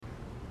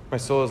My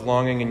soul is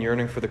longing and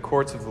yearning for the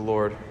courts of the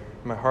Lord.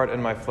 My heart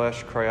and my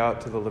flesh cry out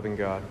to the living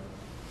God.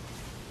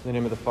 In the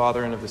name of the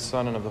Father, and of the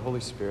Son, and of the Holy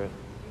Spirit.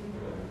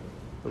 Amen.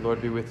 The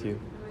Lord be with you.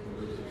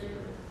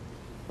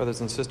 Brothers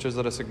and sisters,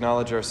 let us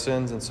acknowledge our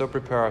sins and so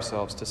prepare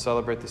ourselves to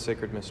celebrate the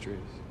sacred mysteries.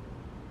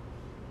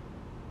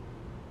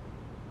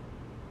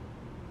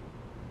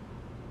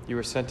 You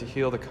were sent to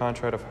heal the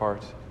contrite of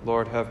heart.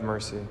 Lord, have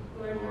mercy.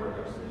 Lord, have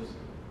mercy.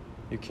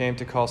 You came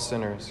to call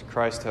sinners.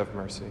 Christ, have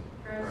mercy.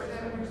 Christ,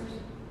 have mercy.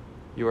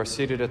 You are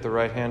seated at the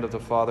right hand of the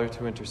Father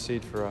to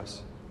intercede for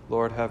us.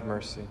 Lord, have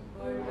mercy.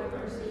 Lord, have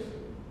mercy.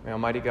 May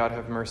Almighty God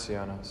have mercy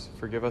on us,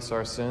 forgive us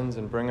our sins,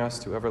 and bring us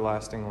to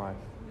everlasting life.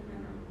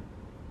 Amen.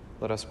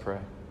 Let us pray.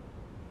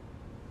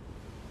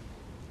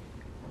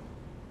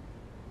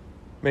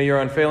 May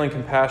your unfailing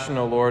compassion,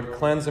 O Lord,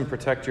 cleanse and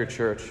protect your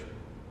church.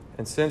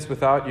 And since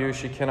without you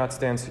she cannot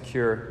stand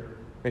secure,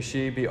 may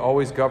she be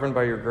always governed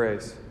by your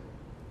grace.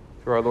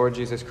 Through our Lord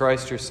Jesus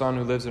Christ, your Son,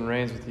 who lives and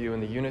reigns with you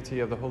in the unity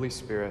of the Holy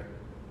Spirit,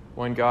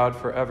 one God,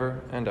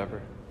 forever and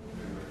ever.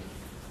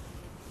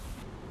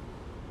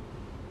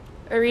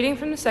 A reading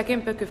from the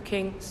second book of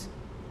Kings.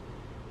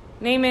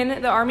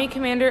 Naaman, the army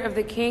commander of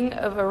the king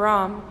of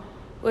Aram,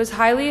 was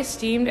highly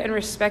esteemed and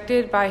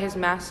respected by his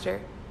master,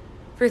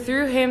 for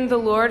through him the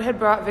Lord had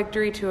brought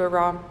victory to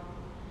Aram.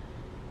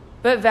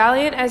 But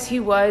valiant as he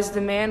was, the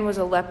man was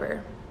a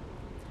leper.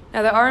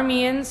 Now the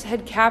Arameans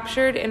had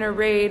captured in a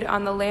raid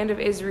on the land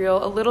of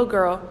Israel a little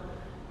girl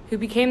who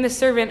became the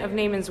servant of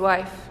Naaman's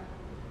wife.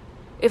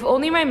 "If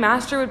only my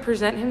master would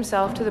present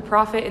himself to the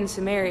prophet in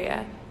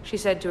Samaria," she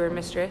said to her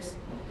mistress,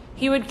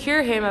 "he would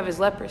cure him of his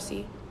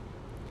leprosy."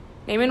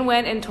 Naaman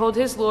went and told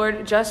his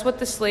lord just what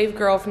the slave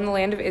girl from the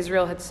land of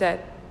Israel had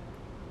said.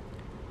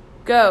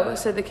 "Go,"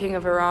 said the king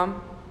of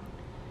Aram.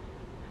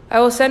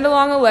 "I will send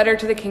along a letter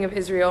to the king of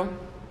Israel."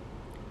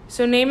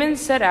 So Naaman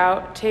set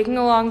out, taking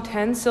along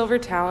 10 silver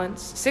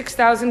talents,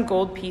 6,000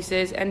 gold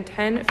pieces, and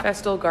 10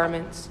 festal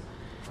garments.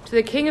 To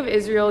the king of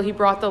Israel he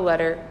brought the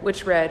letter,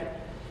 which read,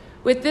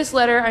 "With this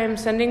letter I am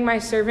sending my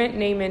servant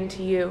Naaman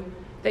to you,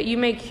 that you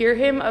may cure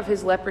him of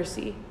his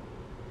leprosy."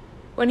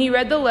 When he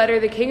read the letter,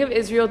 the king of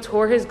Israel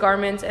tore his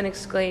garments and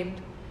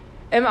exclaimed,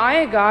 "Am I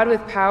a God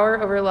with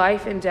power over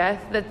life and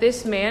death, that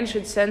this man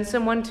should send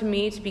someone to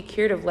me to be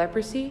cured of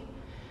leprosy?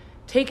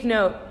 Take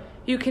note,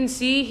 you can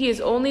see he is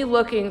only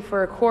looking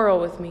for a quarrel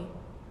with me."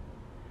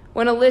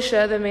 When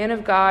Elisha, the man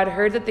of God,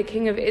 heard that the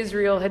king of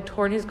Israel had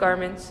torn his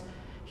garments,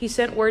 he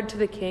sent word to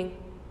the king,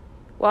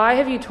 "Why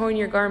have you torn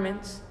your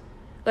garments?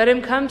 Let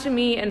him come to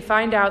me and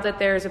find out that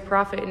there is a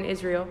prophet in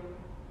Israel."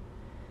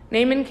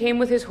 Naaman came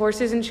with his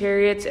horses and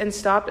chariots and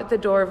stopped at the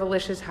door of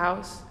Elisha's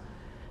house.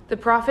 The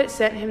prophet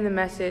sent him the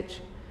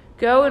message,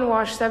 "Go and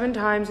wash 7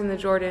 times in the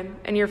Jordan,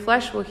 and your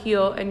flesh will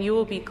heal, and you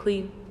will be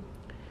clean."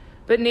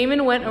 But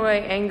Naaman went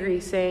away angry,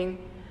 saying,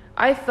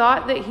 "I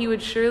thought that he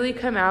would surely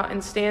come out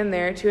and stand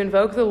there to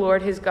invoke the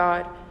Lord his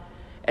God,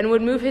 and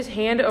would move his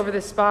hand over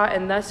the spot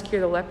and thus cure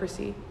the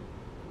leprosy.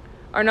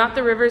 Are not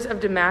the rivers of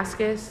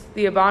Damascus,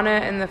 the Abana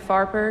and the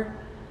Pharpar,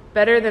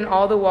 better than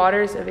all the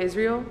waters of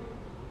Israel?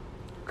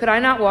 Could I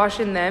not wash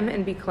in them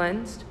and be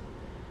cleansed?"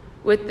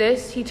 With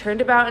this, he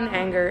turned about in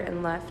anger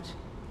and left.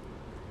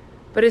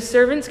 But his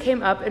servants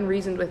came up and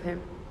reasoned with him.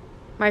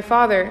 "My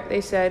father,"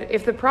 they said,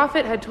 "if the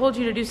prophet had told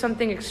you to do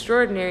something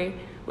extraordinary,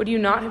 would you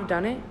not have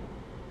done it?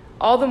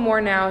 All the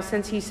more now,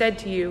 since he said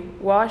to you,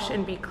 'Wash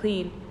and be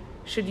clean,'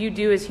 should you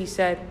do as he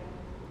said."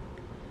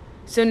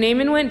 So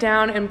Naaman went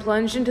down and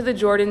plunged into the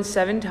Jordan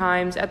 7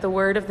 times at the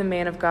word of the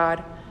man of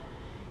God.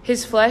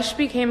 His flesh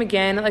became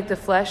again like the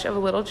flesh of a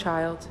little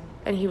child,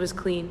 and he was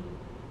clean.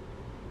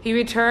 He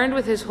returned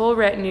with his whole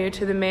retinue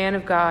to the man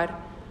of God.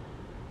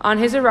 On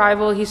his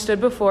arrival, he stood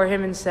before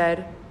him and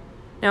said,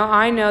 "Now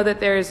I know that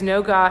there is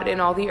no God in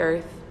all the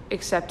earth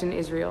except in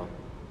Israel."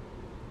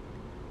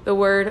 The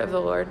word of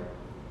the Lord.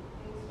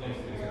 Thanks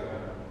be to God.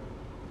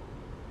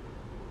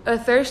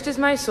 Athirst is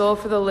my soul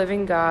for the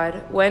living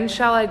God. When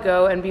shall I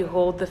go and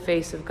behold the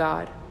face of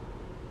God?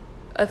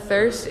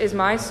 Athirst is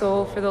my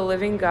soul for the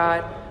living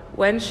God.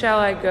 When shall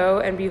I go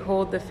and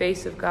behold the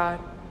face of God?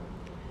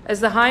 As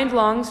the hind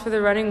longs for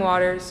the running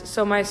waters,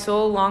 so my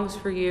soul longs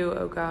for you,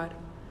 O God.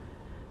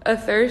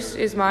 Athirst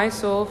is my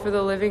soul for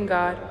the living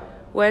God.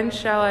 When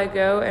shall I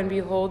go and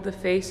behold the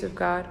face of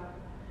God?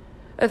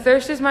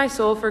 Athirst is my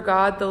soul for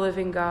God, the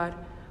living God.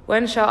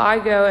 When shall I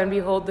go and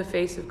behold the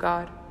face of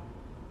God?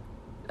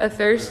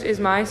 Athirst is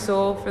my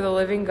soul for the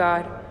living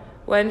God.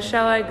 When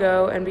shall I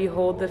go and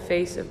behold the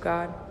face of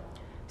God?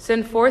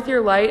 Send forth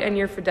your light and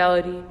your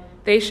fidelity.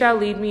 They shall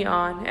lead me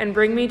on and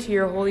bring me to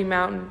your holy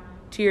mountain,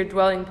 to your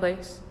dwelling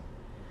place.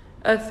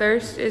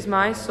 Athirst is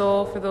my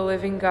soul for the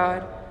living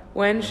God.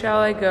 When shall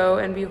I go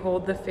and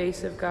behold the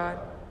face of God?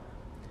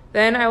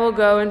 Then I will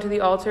go into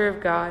the altar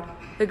of God,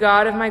 the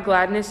God of my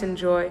gladness and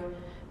joy.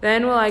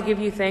 Then will I give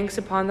you thanks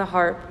upon the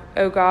harp,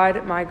 O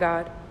God, my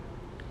God.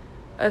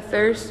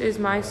 Athirst is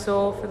my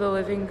soul for the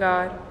living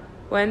God.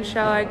 When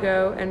shall I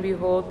go and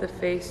behold the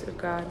face of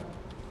God?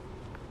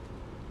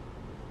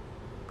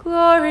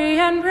 Glory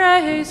and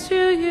praise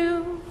to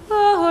you,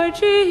 Lord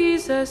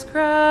Jesus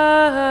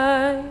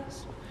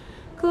Christ.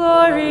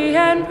 Glory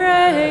and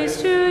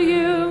praise to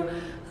you,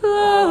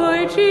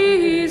 Lord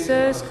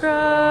Jesus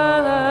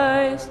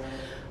Christ.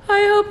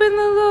 I hope in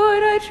the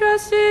Lord, I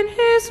trust in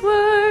his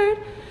word.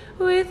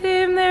 With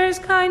him there is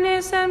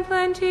kindness and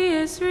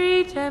plenteous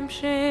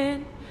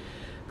redemption.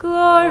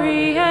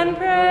 Glory and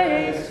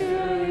praise to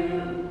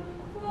you,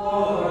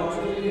 Lord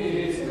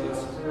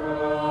Jesus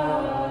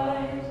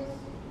Christ.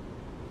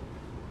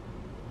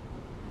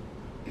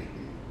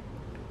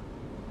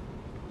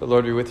 The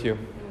Lord be with you.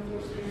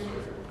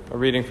 A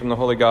reading from the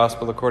Holy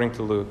Gospel according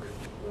to Luke.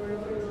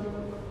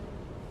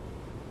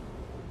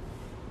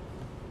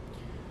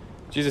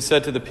 Jesus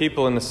said to the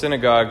people in the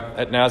synagogue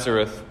at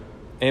Nazareth,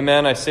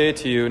 "Amen, I say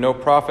to you, no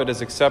prophet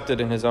is accepted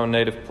in his own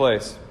native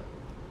place.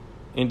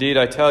 Indeed,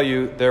 I tell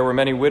you, there were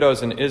many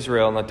widows in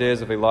Israel in the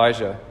days of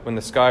Elijah, when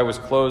the sky was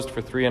closed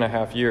for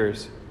 3.5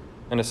 years,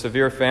 and a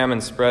severe famine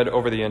spread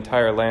over the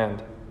entire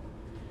land.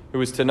 It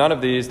was to none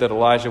of these that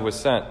Elijah was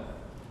sent,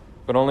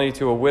 but only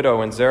to a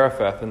widow in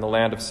Zarephath in the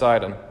land of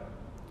Sidon.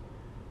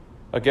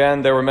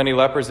 Again, there were many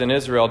lepers in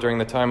Israel during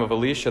the time of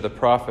Elisha the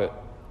prophet,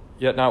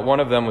 yet not one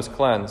of them was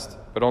cleansed,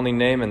 but only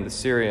Naaman the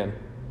Syrian.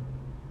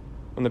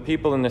 When the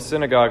people in the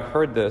synagogue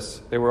heard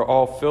this, they were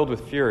all filled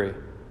with fury.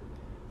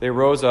 They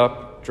rose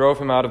up, drove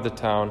him out of the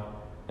town,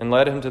 and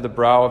led him to the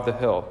brow of the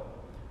hill,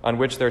 on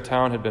which their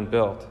town had been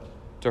built,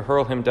 to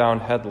hurl him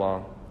down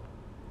headlong.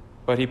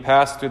 But he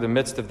passed through the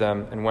midst of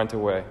them and went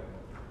away."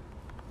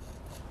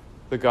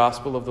 The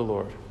Gospel of the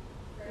Lord.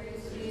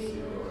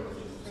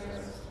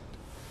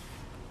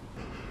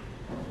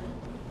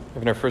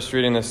 In our first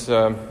reading, this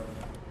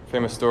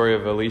famous story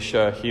of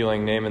Elisha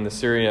healing Naaman the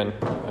Syrian,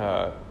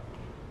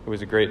 who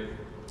was a great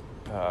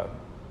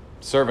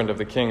servant of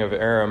the king of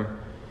Aram,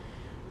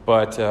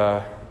 but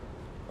a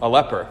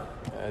leper.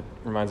 It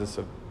reminds us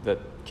of that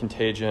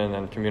contagion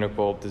and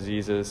communicable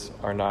diseases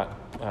are not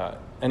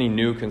any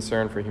new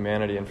concern for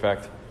humanity. In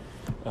fact,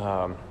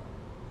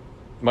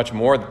 much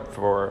more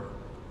for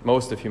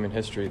most of human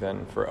history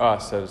than for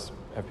us, as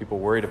have people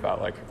worried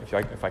about, like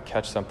if I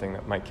catch something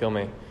that might kill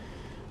me,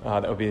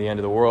 that would be the end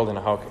of the world, and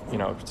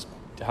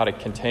how to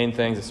contain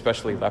things,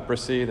 especially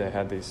leprosy. They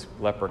had these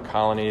leper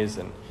colonies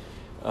and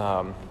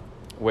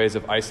ways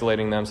of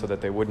isolating them so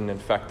that they wouldn't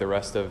infect the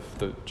rest of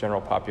the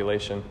general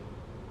population.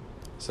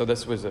 So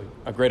this was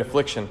a great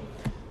affliction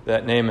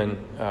that Naaman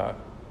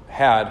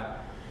had.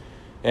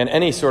 And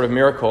any sort of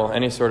miracle,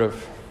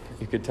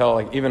 you could tell,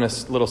 like even a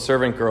little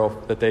servant girl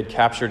that they'd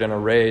captured in a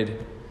raid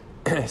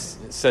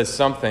says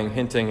something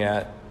hinting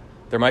at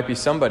there might be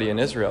somebody in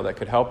Israel that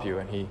could help you.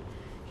 And he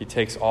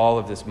takes all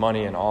of this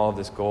money and all of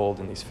this gold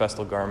and these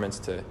festal garments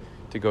to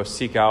go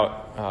seek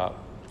out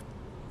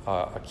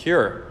a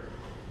cure.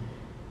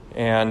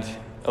 And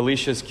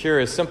Elisha's cure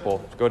is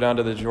simple. Go down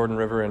to the Jordan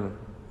River and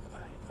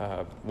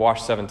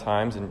wash 7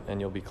 times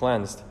and you'll be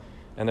cleansed.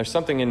 And there's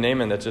something in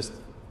Naaman that just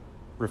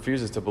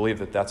refuses to believe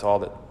that that's all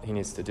that he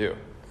needs to do.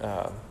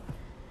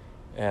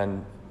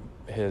 And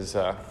his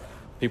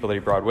people that he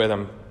brought with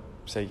him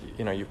say,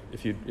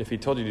 if he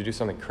told you to do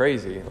something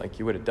crazy, like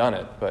you would have done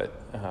it. But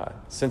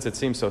since it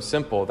seems so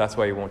simple, that's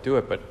why you won't do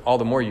it. But all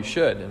the more you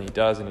should, and he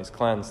does, and he's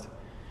cleansed.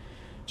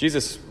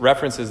 Jesus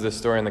references this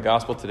story in the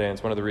gospel today, and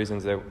it's one of the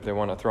reasons they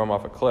want to throw him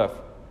off a cliff.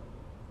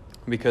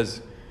 Because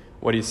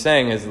what he's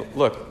saying is,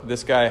 look,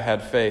 this guy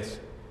had faith.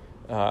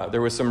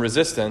 There was some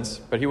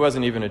resistance, but he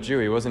wasn't even a Jew.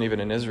 He wasn't even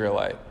an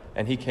Israelite.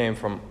 And he came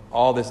from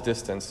all this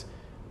distance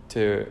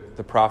to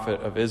the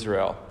prophet of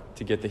Israel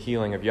to get the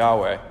healing of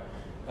Yahweh.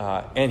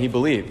 And he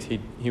believed.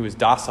 He was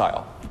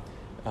docile.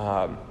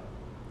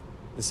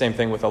 The same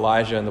thing with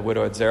Elijah and the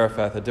widow at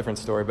Zarephath, a different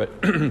story, but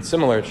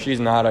similar. She's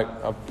not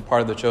a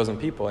part of the chosen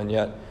people, and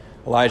yet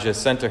Elijah is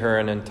sent to her,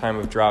 and in time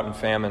of drought and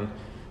famine,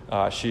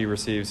 she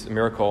receives a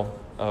miracle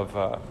of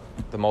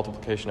the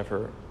multiplication of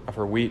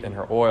her wheat and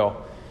her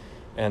oil,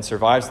 and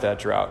survives that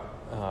drought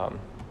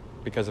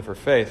because of her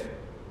faith.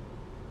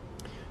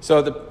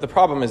 So the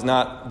problem is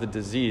not the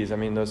disease. I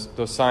mean,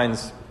 those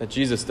signs that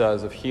Jesus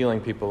does of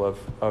healing people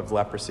of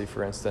leprosy,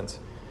 for instance,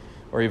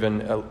 or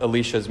even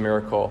Elisha's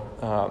miracle,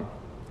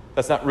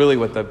 that's not really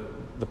what the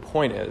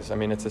point is. I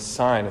mean, it's a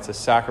sign, it's a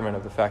sacrament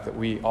of the fact that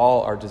we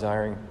all are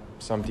desiring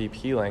some deep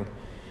healing.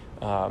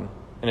 And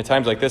at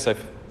times like this, I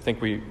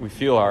think we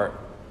feel our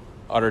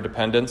utter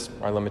dependence,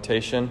 our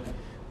limitation,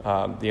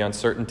 the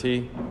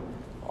uncertainty,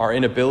 our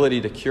inability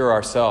to cure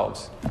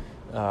ourselves,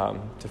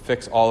 to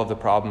fix all of the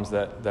problems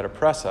that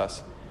oppress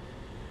us.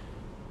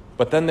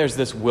 But then there's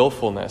this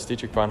willfulness.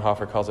 Dietrich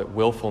Bonhoeffer calls it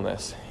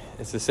willfulness.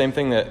 It's the same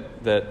thing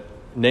that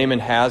Naaman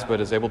has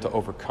but is able to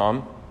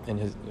overcome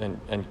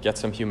and get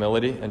some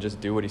humility and just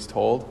do what he's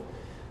told.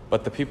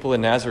 But the people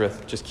in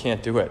Nazareth just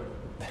can't do it.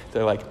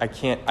 They're like, I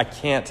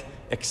can't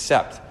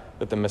accept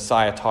that the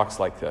Messiah talks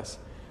like this,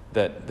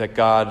 that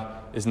God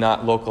is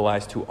not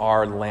localized to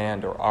our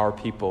land or our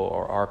people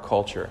or our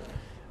culture.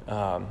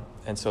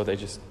 And so they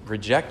just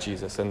reject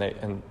Jesus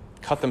and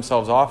cut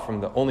themselves off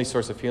from the only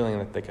source of healing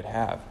that they could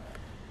have.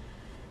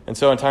 And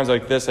so in times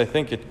like this, I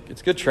think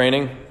it's good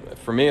training,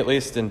 for me at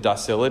least, in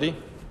docility,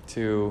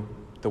 to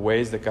the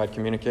ways that God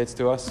communicates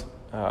to us,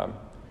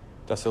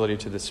 docility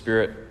to the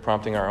Spirit,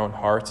 prompting our own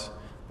hearts,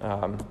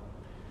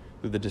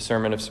 through the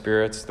discernment of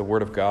spirits, the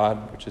Word of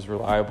God, which is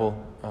reliable,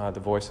 the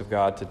voice of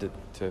God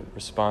to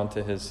respond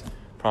to his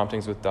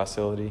promptings with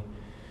docility.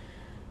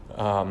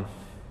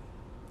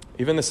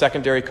 Even the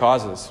secondary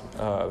causes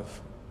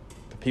of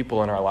the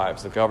people in our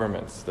lives, the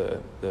governments,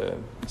 the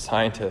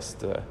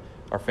scientists,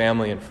 our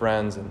family and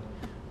friends, and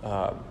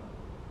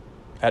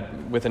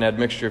with an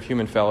admixture of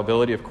human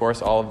fallibility, of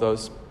course, all of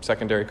those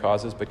secondary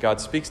causes, but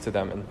God speaks to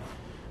them. And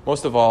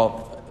most of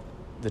all,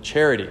 the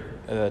charity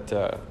that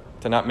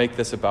to not make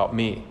this about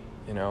me,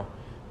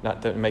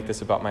 not to make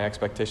this about my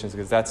expectations,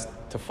 because that's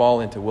to fall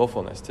into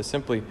willfulness, to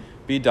simply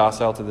be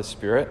docile to the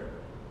Spirit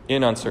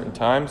in uncertain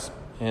times,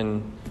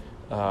 in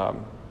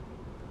an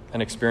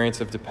experience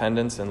of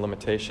dependence and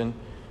limitation,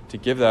 to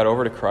give that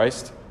over to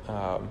Christ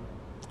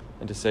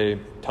and to say,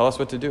 tell us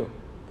what to do,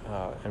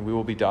 and we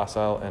will be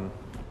docile and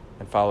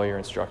follow your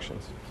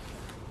instructions.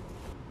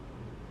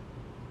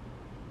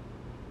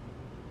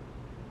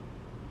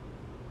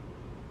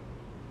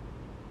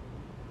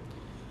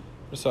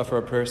 Let's offer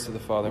our prayers to the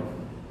Father. We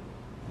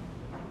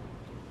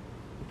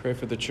pray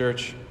for the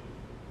Church,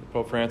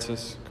 Pope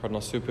Francis,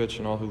 Cardinal Cupich,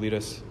 and all who lead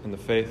us in the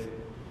faith.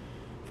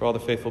 For all the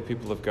faithful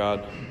people of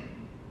God,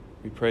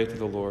 we pray to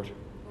the Lord.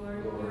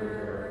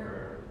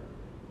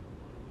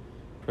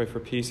 Pray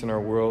for peace in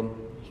our world,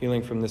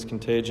 healing from this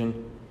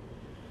contagion.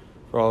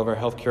 For all of our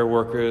healthcare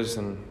workers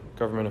and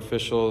government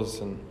officials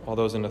and all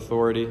those in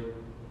authority.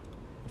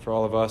 For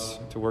all of us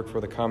to work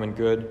for the common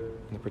good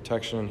and the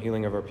protection and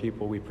healing of our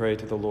people, we pray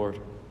to the Lord.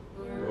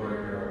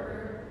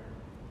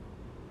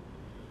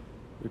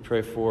 We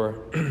pray for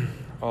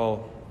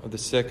all of the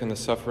sick and the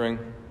suffering,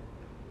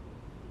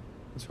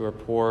 those who are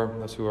poor,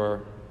 those who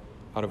are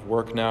out of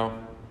work now,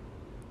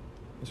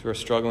 those who are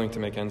struggling to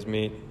make ends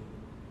meet,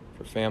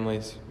 for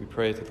families, we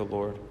pray to the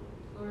Lord.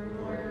 And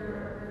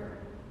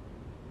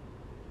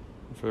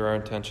for our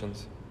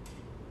intentions.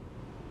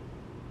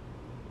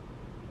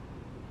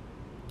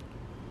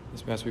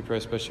 This Mass we pray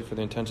especially for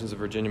the intentions of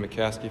Virginia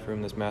McCaskey, for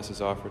whom this Mass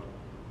is offered.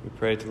 We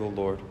pray to the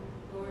Lord.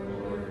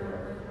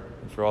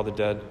 And for all the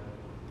dead,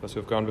 those who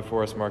have gone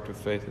before us marked with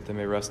faith, that they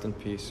may rest in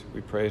peace,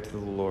 we pray to the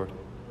Lord.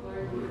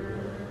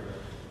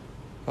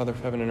 Father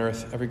of heaven and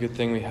earth, every good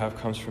thing we have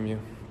comes from you.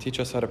 Teach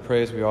us how to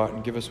pray as we ought,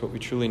 and give us what we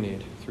truly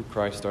need, through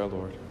Christ our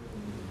Lord.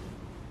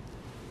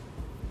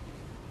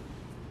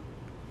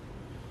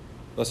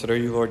 Blessed are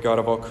you, Lord God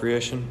of all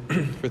creation,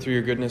 for through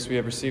your goodness we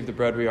have received the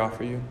bread we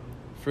offer you.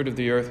 Fruit of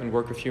the earth and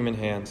work of human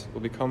hands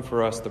will become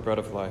for us the bread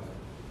of life.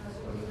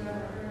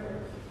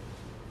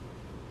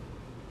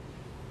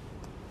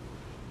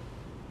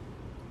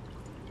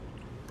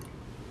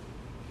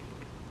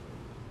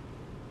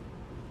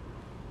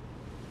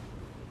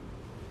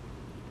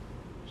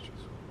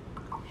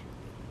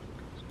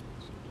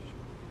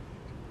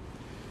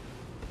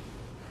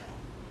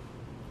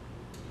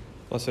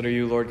 Blessed are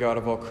you, Lord God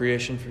of all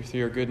creation, for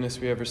through your goodness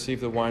we have received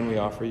the wine we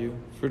offer you,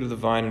 fruit of the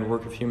vine and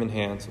work of human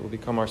hands. It will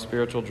become our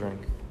spiritual drink.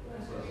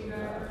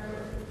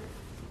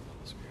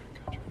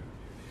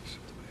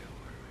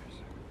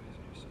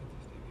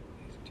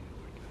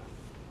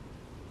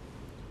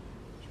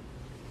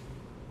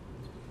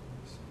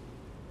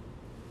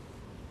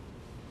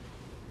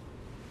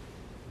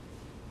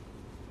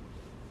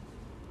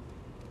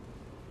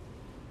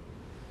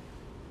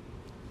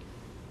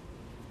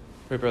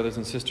 Pray, brothers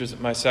and sisters, that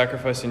my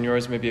sacrifice and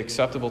yours may be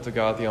acceptable to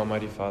God, the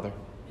Almighty Father.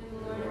 And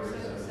the Lord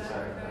accept the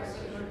sacrifice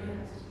at your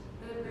hands,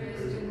 for the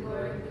praise and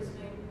glory of his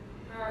name,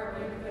 for our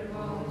benefit of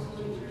all his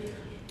holy church.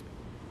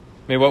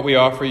 May what we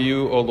offer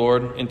you, O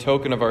Lord, in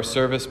token of our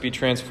service, be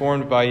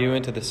transformed by you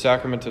into the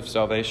sacrament of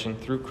salvation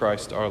through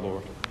Christ our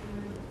Lord.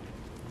 Amen.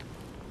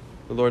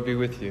 The Lord be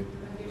with you.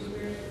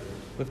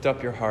 Lift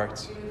up your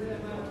hearts.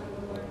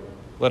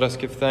 Let us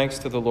give thanks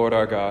to the Lord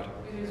our God.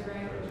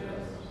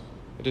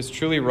 It is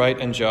truly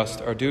right and just,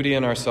 our duty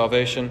and our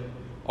salvation,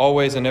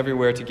 always and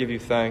everywhere to give you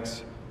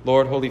thanks,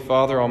 Lord, Holy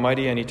Father,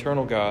 Almighty and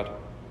eternal God.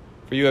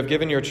 For you have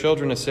given your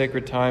children a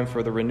sacred time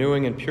for the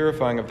renewing and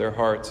purifying of their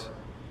hearts,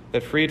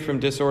 that freed from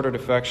disordered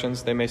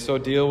affections, they may so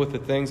deal with the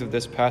things of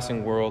this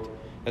passing world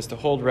as to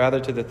hold rather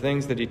to the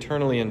things that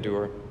eternally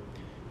endure.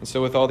 And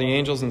so with all the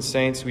angels and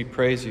saints we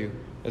praise you,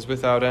 as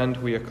without end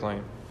we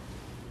acclaim.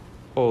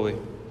 Holy,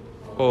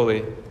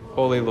 holy,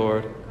 holy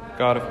Lord,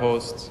 God of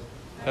hosts,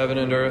 heaven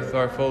and earth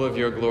are full of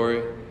your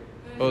glory.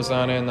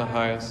 Hosanna in the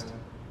highest.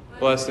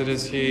 Blessed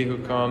is he who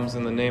comes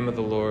in the name of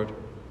the Lord.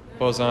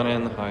 Hosanna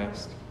in the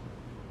highest.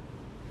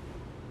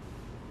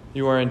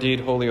 You are indeed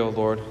holy, O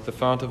Lord, the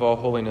fount of all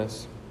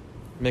holiness.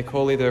 Make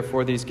holy,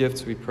 therefore, these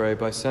gifts, we pray,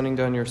 by sending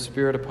down your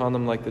Spirit upon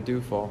them like the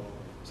dewfall,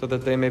 so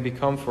that they may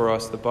become for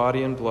us the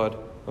body and blood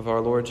of our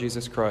Lord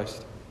Jesus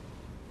Christ.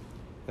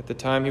 At the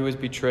time he was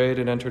betrayed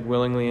and entered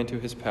willingly into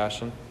his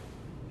passion,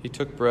 he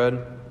took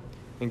bread,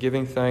 and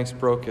giving thanks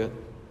broke it,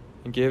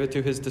 and gave it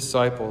to his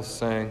disciples,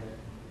 saying,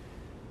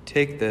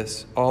 "Take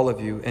this, all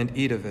of you, and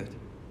eat of it,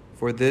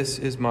 for this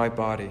is my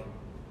body,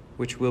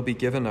 which will be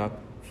given up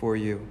for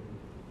you."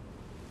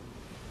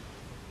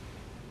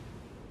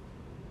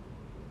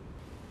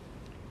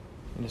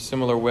 In a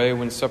similar way,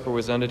 when supper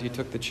was ended, he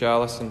took the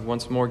chalice, and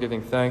once more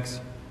giving thanks,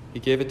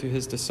 he gave it to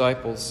his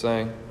disciples,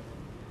 saying,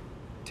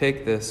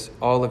 "Take this,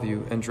 all of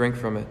you, and drink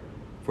from it,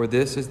 for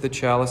this is the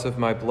chalice of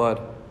my blood,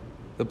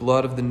 the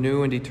blood of the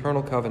new and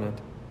eternal covenant,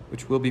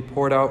 which will be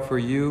poured out for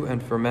you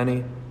and for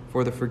many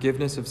for the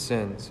forgiveness of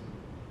sins.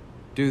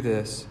 Do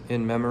this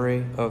in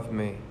memory of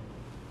me."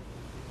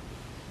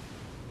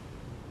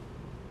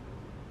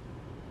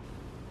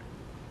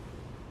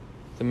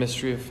 The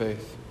mystery of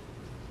faith.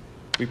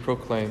 We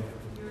proclaim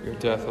your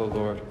death, O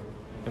Lord,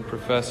 and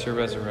profess your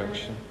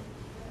resurrection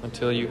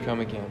until you come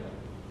again.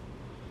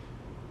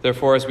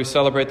 Therefore, as we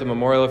celebrate the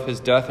memorial of his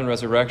death and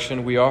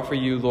resurrection, we offer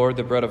you, Lord,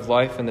 the bread of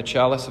life and the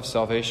chalice of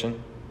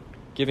salvation,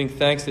 giving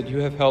thanks that you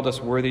have held us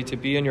worthy to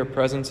be in your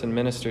presence and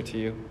minister to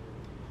you.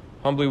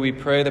 Humbly we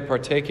pray that,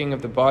 partaking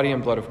of the body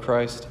and blood of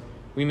Christ,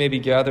 we may be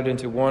gathered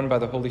into one by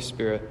the Holy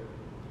Spirit.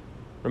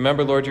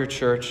 Remember, Lord, your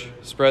church,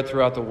 spread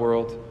throughout the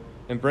world,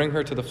 and bring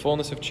her to the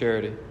fullness of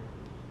charity,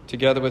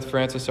 together with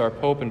Francis our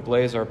Pope and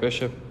Blaise our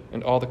Bishop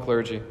and all the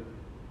clergy.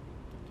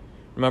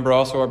 Remember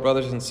also our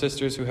brothers and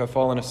sisters who have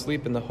fallen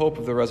asleep in the hope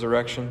of the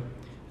resurrection,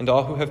 and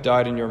all who have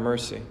died in your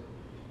mercy.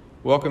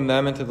 Welcome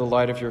them into the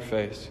light of your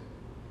face.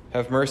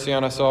 Have mercy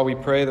on us all, we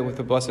pray, that with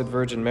the Blessed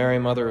Virgin Mary,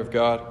 Mother of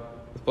God,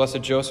 with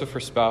blessed Joseph, her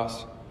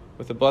spouse,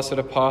 with the blessed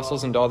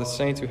apostles and all the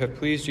saints who have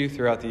pleased you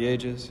throughout the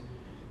ages,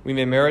 we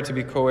may merit to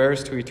be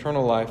co-heirs to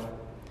eternal life,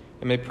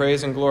 and may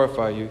praise and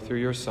glorify you through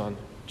your Son,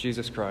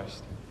 Jesus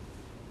Christ.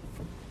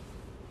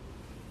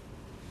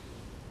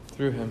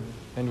 Through him,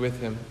 and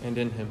with him, and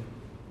in him,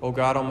 O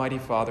God, Almighty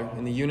Father,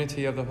 in the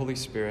unity of the Holy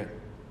Spirit,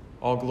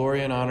 all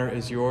glory and honor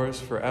is yours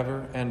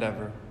forever and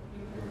ever.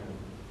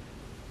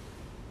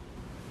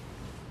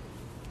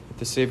 At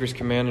the Savior's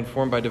command,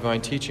 informed by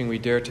divine teaching, we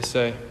dare to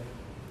say,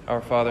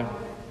 Our Father,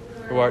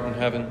 who art in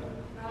heaven,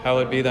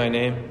 hallowed be thy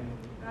name.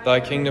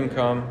 Thy kingdom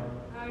come,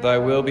 thy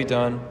will be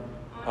done,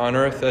 on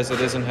earth as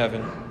it is in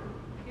heaven.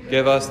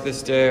 Give us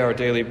this day our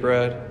daily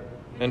bread,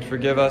 and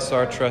forgive us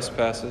our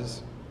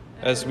trespasses,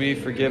 as we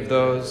forgive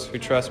those who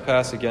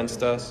trespass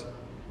against us.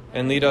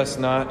 And lead us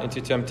not into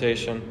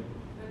temptation,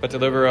 but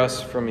deliver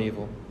us from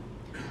evil.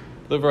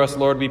 Deliver us,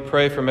 Lord, we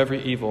pray, from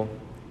every evil.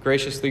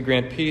 Graciously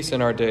grant peace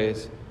in our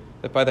days,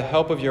 that by the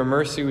help of your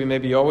mercy we may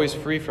be always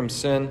free from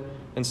sin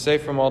and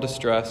safe from all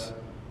distress,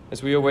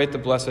 as we await the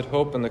blessed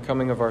hope and the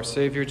coming of our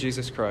Savior,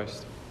 Jesus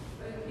Christ.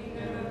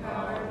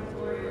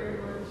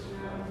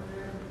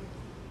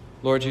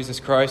 Lord Jesus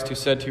Christ, who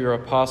said to your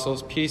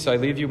apostles, "Peace I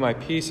leave you, my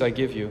peace I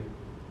give you,"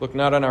 look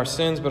not on our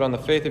sins, but on the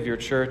faith of your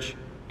church,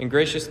 and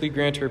graciously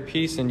grant her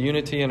peace and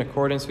unity in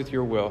accordance with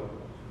your will,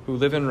 who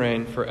live and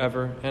reign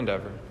forever and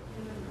ever.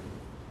 Amen.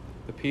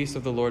 The peace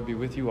of the Lord be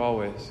with you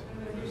always.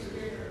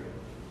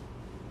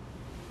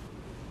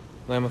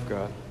 Lamb of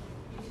God,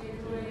 you take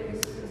away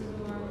the sins of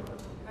the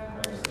world, have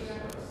mercy on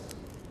us.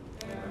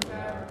 Lamb of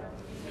God,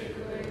 you take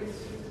away the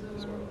sins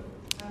of the world,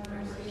 have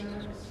mercy on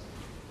us.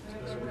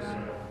 Lamb of God,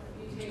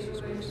 you take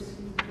away the sins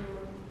of the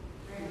world,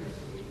 grant us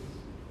peace.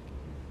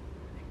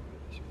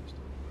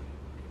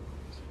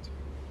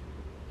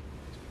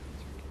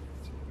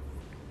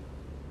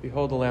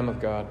 behold the Lamb of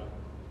God.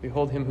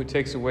 Behold him who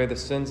takes away the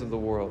sins of the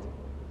world.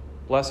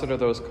 Blessed are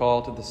those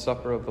called to the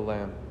supper of the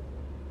Lamb.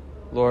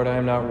 Lord, I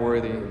am not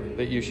worthy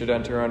that you should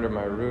enter under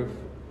my roof,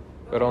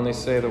 but only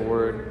say the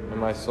word, and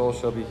my soul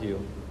shall be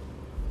healed.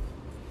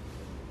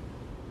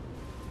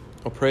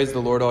 Oh, praise the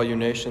Lord, all you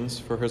nations,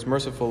 for his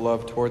merciful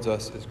love towards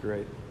us is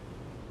great.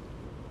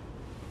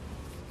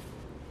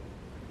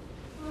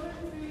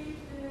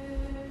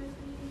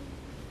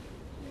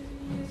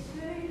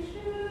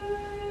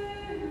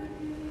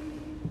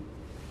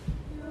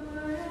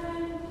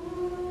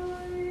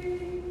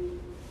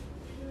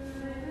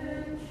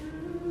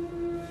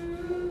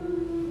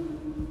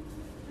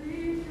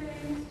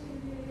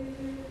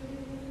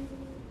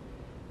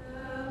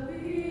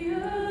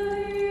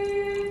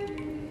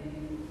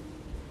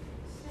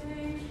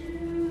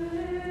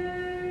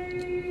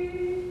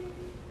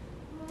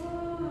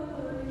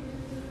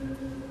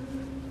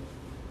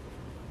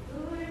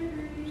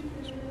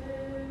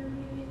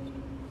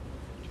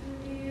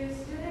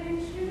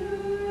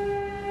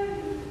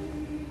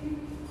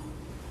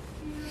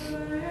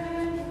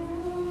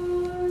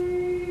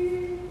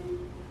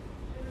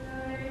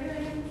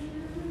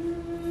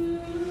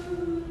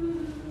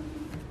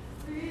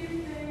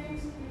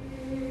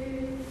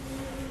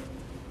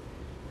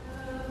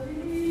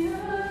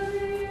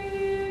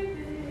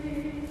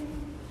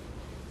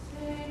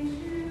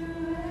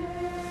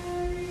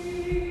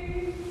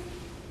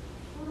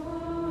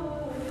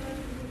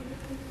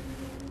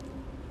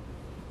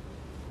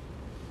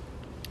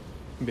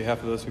 On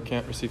behalf of those who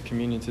can't receive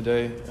communion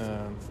today,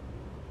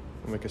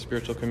 we'll make a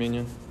spiritual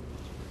communion.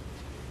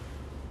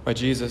 My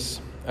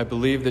Jesus, I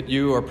believe that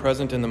you are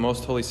present in the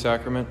most holy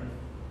sacrament.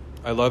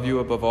 I love you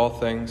above all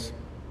things,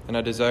 and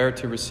I desire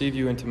to receive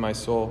you into my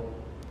soul.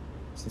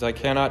 Since I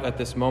cannot at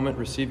this moment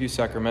receive you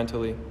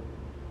sacramentally,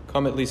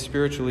 come at least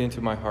spiritually into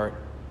my heart.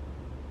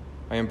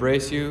 I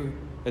embrace you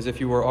as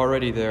if you were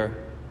already there,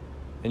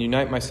 and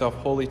unite myself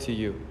wholly to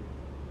you.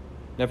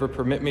 Never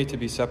permit me to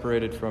be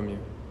separated from you.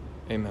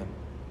 Amen.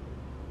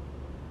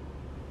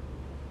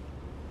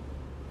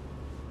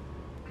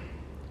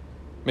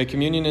 May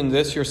communion in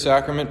this your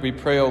sacrament, we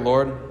pray, O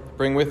Lord,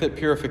 bring with it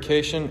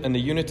purification and the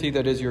unity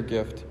that is your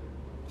gift.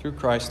 Through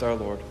Christ our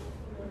Lord.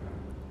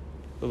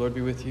 The Lord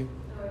be with you.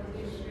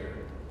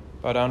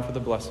 Bow down for the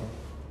blessing.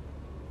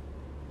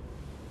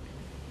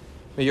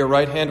 May your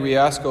right hand, we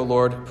ask, O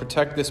Lord,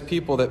 protect this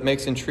people that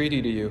makes entreaty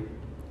to you.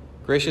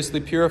 Graciously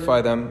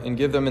purify them and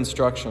give them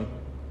instruction,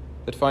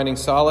 that finding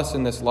solace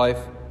in this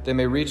life, they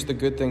may reach the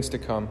good things to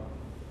come.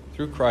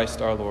 Through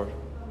Christ our Lord.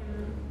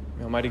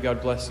 May Almighty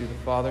God bless you, the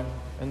Father,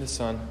 and the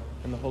Son,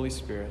 and the Holy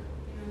Spirit.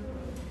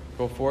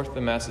 Go forth,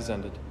 the Mass is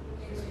ended.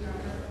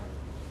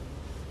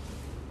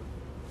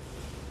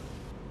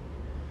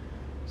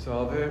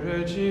 Salve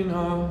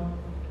Regina,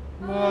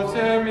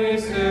 Mater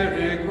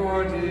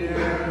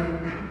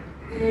misericordiae,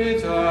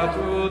 vita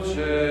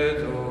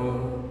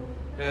dulcedo,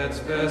 et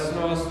spes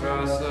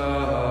nostra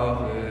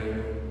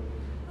salve.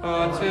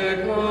 A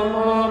te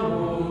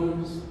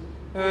clamamus,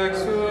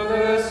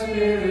 exules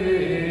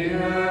filii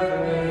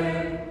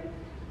Eve,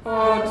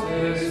 a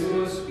te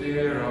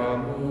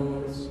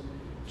suspiramus,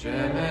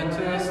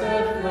 gementes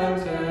et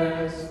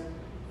flentes,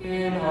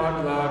 in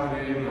hoc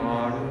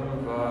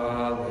lacrimarum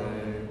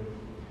vale.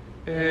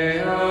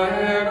 Ea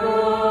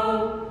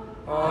ego,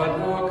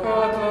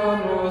 advocata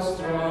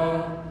nostra,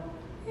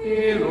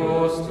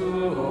 illos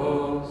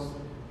tuos,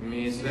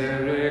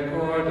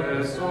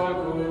 misericordes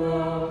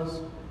oculos,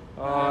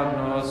 a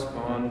nos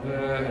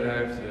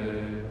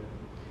converte,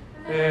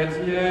 et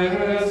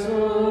Iesus